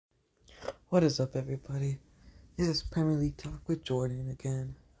What is up, everybody? This is Premier League Talk with Jordan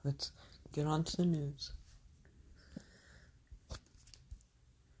again. Let's get on to the news.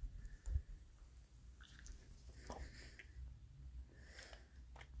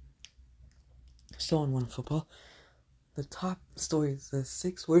 So on OneFootball, the top story is the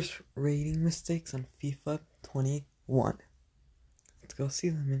 6 worst rating mistakes on FIFA 21. Let's go see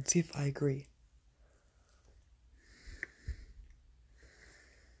them and see if I agree.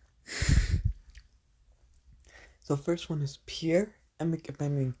 So first one is Pierre-Emerick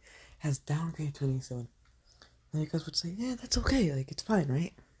Aubameyang has downgraded 27. Now you guys would say, yeah, that's okay, like it's fine,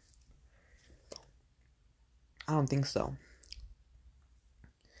 right? I don't think so.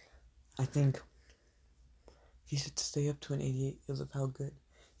 I think he should stay up to an 88 because of how good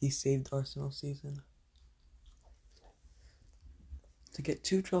he saved Arsenal season to get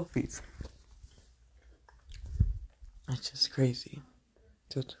 2 trophies. That's just crazy.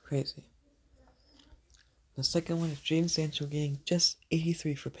 Just crazy. The second one is Jadon Sancho getting just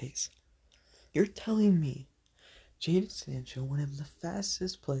 83 for pace. You're telling me Jadon Sancho, one of the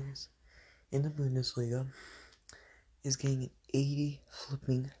fastest players in the Bundesliga, is getting an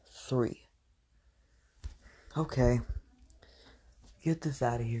 83. Okay. Get this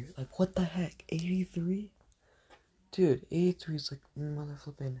out of here. Like, what the heck? 83? Dude, 83 is like mother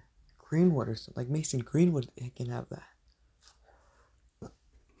flipping Greenwood or something. Like Mason Greenwood can have that.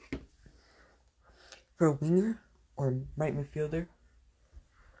 For a winger or right midfielder,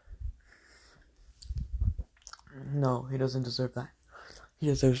 no, he doesn't deserve that. He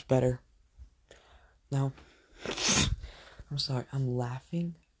deserves better. Now, I'm sorry, I'm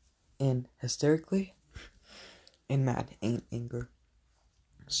laughing and hysterically and mad and anger.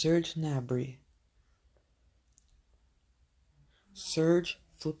 Serge flipping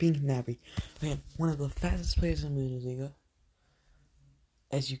Gnabry. Man, one of the fastest players in the Bundesliga.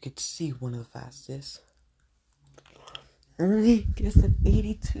 As you could see, one of the fastest. Only gets an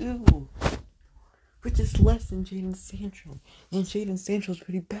 82. Which is less than Jadon Sancho. And Jadon Sancho's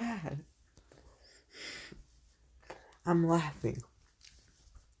pretty bad. I'm laughing.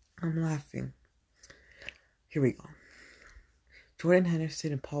 Here we go. Jordan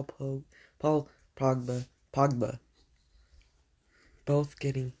Henderson and Paul Pogba. Both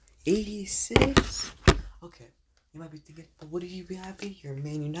getting 86. Okay, you might be thinking, but what did you be happy? You're a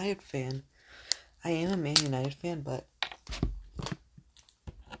Man United fan. I am a Man United fan, but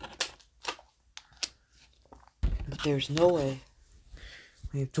there's no way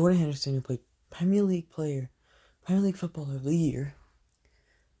we have Jordan Henderson, who played Premier League footballer of the year,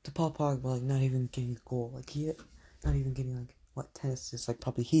 to Paul Pogba, like, not even getting a goal. Like, he not even getting, like, 10 assists, like,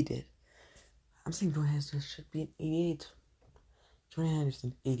 probably he did. I'm saying Jordan Henderson should be an 88. Jordan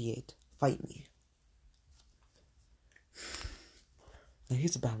Henderson, 88. Fight me. Now,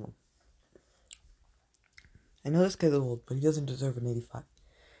 here's a bad one. I know this guy's old, but he doesn't deserve an 85.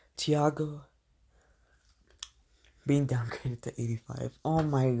 Thiago being downgraded to 85. Oh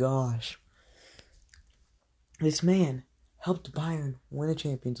my gosh. This man helped Bayern win a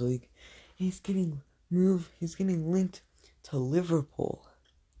Champions League. He's getting linked to Liverpool.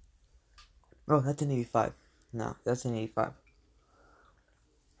 Oh, that's an 85. No, that's an 85.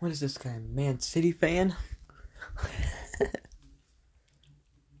 What is this guy, Man City fan?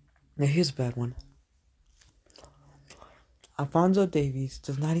 Now here's a bad one. Alphonso Davies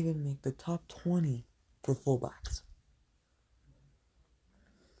does not even make the top 20 for fullbacks.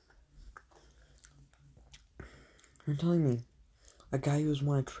 You're telling me a guy who's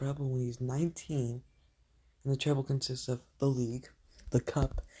won a treble when he's 19, and the treble consists of the league, the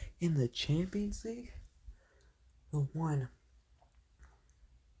cup, and the Champions League? The one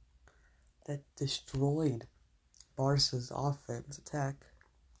that destroyed Barca's offense attack.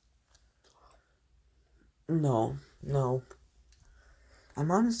 No.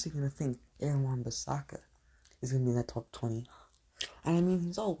 I'm honestly going to think Aaron Wan-Bissaka is going to be in that top 20. And I mean,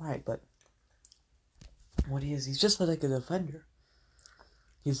 he's alright, but what he is, he's just like a defender.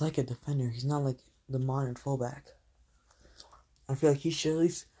 He's like a defender. He's not like the modern fullback. I feel like he should at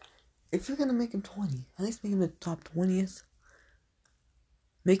least, if you're going to make him 20, at least make him the top 20th.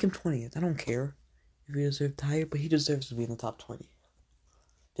 Make him 20th. I don't care if he deserves higher, but he deserves to be in the top 20.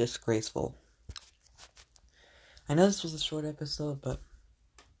 Disgraceful. I know this was a short episode, but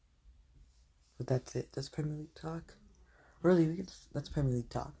that's it. That's Premier League talk. Really, that's Premier League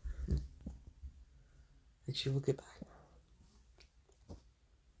talk. Actually, we'll get back.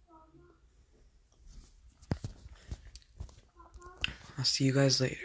 I'll see you guys later.